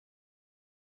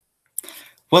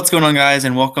What's going on, guys,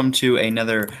 and welcome to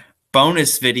another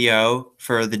bonus video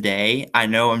for the day. I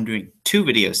know I'm doing two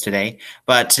videos today,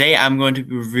 but today I'm going to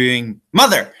be reviewing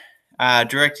Mother,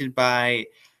 directed by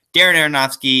Darren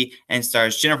Aronofsky and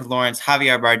stars Jennifer Lawrence,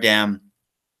 Javier Bardem,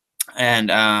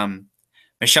 and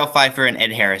Michelle Pfeiffer and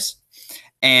Ed Harris.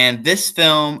 And this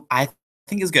film, I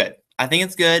think, is good. I think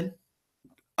it's good.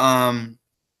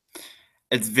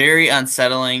 It's very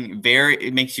unsettling.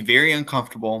 It makes you very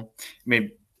uncomfortable.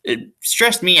 It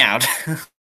stressed me out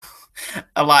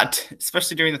a lot,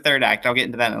 especially during the third act. I'll get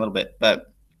into that in a little bit.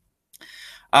 But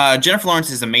Jennifer Lawrence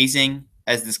is amazing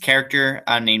as this character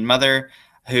named Mother,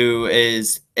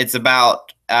 it's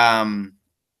about a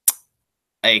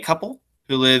couple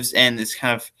who lives in this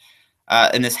kind of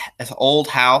in this old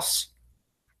house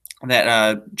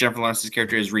that Jennifer Lawrence's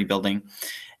character is rebuilding.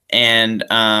 And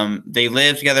they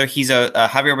live together. Javier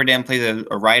Bardem plays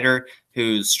a writer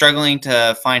who's struggling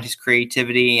to find his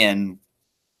creativity and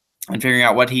figuring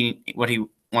out what he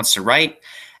wants to write.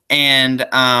 And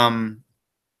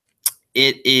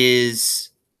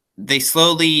they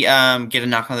slowly get a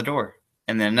knock on the door,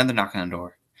 and then another knock on the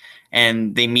door,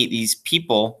 and they meet these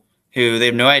people who they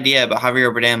have no idea, but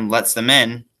Javier Bardem lets them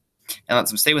in and lets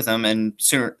them stay with them. And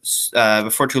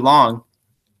before too long,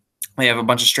 they have a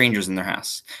bunch of strangers in their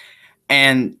house.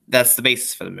 And that's the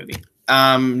basis for the movie.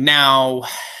 Now,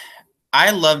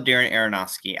 I love Darren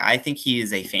Aronofsky. I think he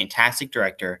is a fantastic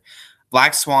director.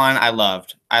 Black Swan, I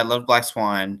loved. I loved Black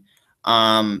Swan.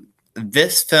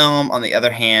 This film, on the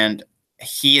other hand,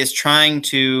 he is trying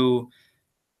to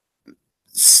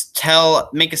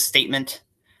make a statement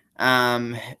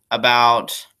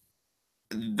about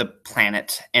the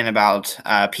planet and about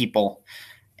people.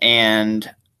 And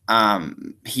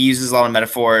he uses a lot of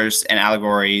metaphors and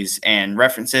allegories and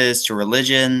references to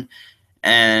religion,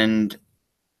 and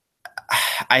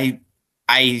I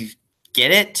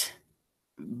get it.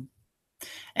 And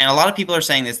a lot of people are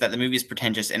saying that the movie is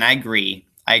pretentious, and I agree.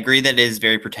 I agree that it is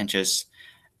very pretentious,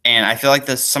 and I feel like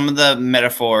some of the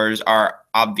metaphors are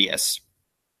obvious,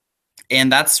 and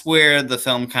that's where the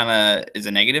film kind of is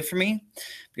a negative for me,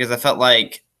 because I felt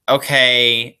like,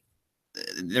 okay,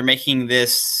 they're making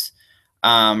this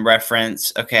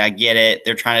reference. Okay, I get it.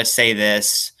 They're trying to say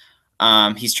this.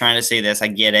 He's trying to say this. I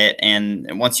get it. And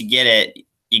once you get it,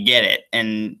 you get it.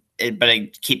 But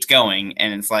it keeps going,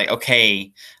 and it's like,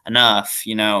 okay, enough.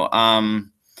 Especially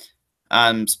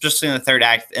in the third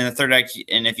act. In the third act,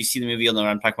 and if you see the movie, you'll know what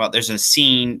I'm talking about. There's a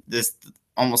scene.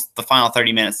 Almost the final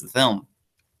 30 minutes of the film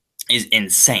is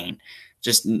insane.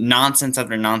 Just nonsense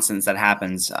after nonsense that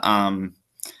happens.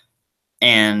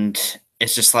 And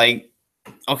it's just like,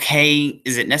 okay,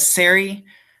 is it necessary?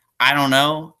 I don't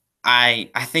know. I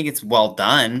think it's well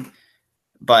done,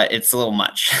 but it's a little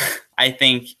much. I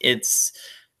think it's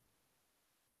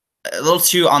a little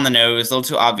too on the nose, a little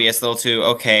too obvious, a little too,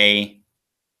 okay,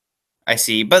 I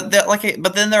see. But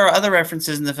then there are other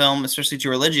references in the film, especially to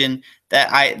religion,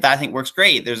 that I think works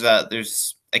great. There's a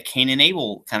Cain and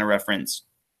Abel kind of reference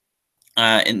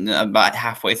in about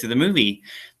halfway through the movie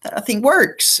that I think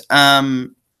works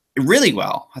really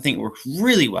well. I think it works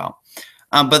really well.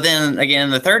 But then again,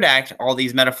 in the third act, all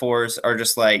these metaphors are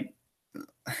just like,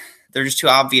 they're just too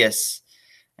obvious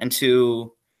and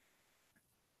too,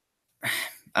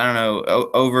 I don't know,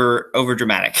 over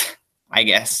dramatic, I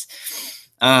guess.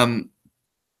 But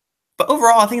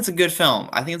overall, I think it's a good film.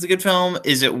 I think it's a good film.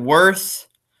 Is it worth?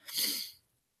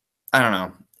 I don't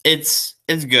know. It's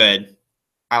good.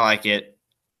 I like it,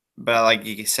 but like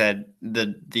you said,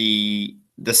 the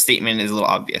statement is a little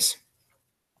obvious,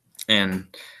 and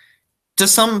to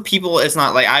some people, it's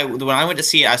not. Like when I went to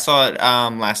see it, I saw it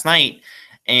last night,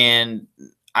 and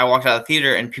I walked out of the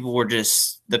theater, and people were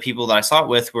just the people that I saw it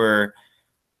with were.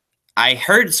 I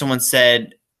heard someone say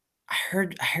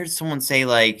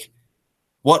like,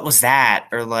 "What was that?"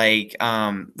 or like,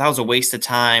 "That was a waste of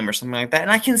time," or something like that.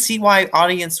 And I can see why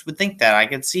audience would think that. I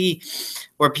can see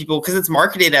where people, because it's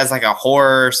marketed as like a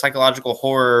psychological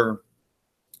horror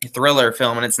thriller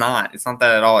film, and it's not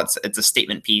that at all. It's a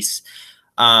statement piece,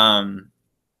 and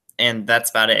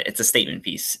that's about it. It's a statement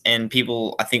piece, and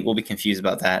people, I think, will be confused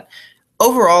about that.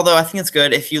 Overall, though, I think it's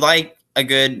good. If you like a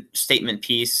good statement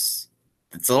piece,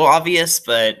 it's a little obvious,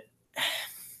 but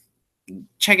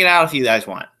check it out if you guys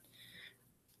want.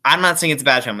 I'm not saying it's a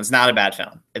bad film. It's not a bad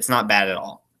film. It's not bad at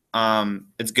all.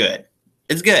 It's good.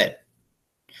 It's good.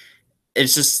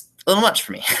 It's just a little much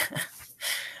for me.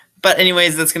 But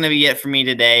anyways, that's going to be it for me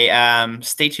today.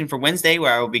 Stay tuned for Wednesday,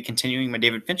 where I will be continuing my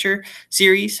David Fincher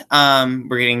series.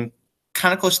 We're getting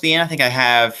kind of close to the end. I think I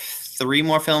have 3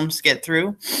 more films to get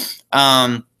through.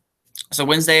 So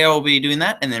Wednesday I will be doing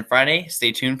that, and then Friday,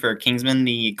 stay tuned for Kingsman: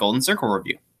 The Golden Circle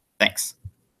review. Thanks.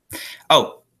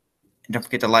 Oh, and don't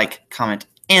forget to like, comment,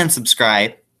 and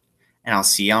subscribe. And I'll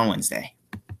see you on Wednesday.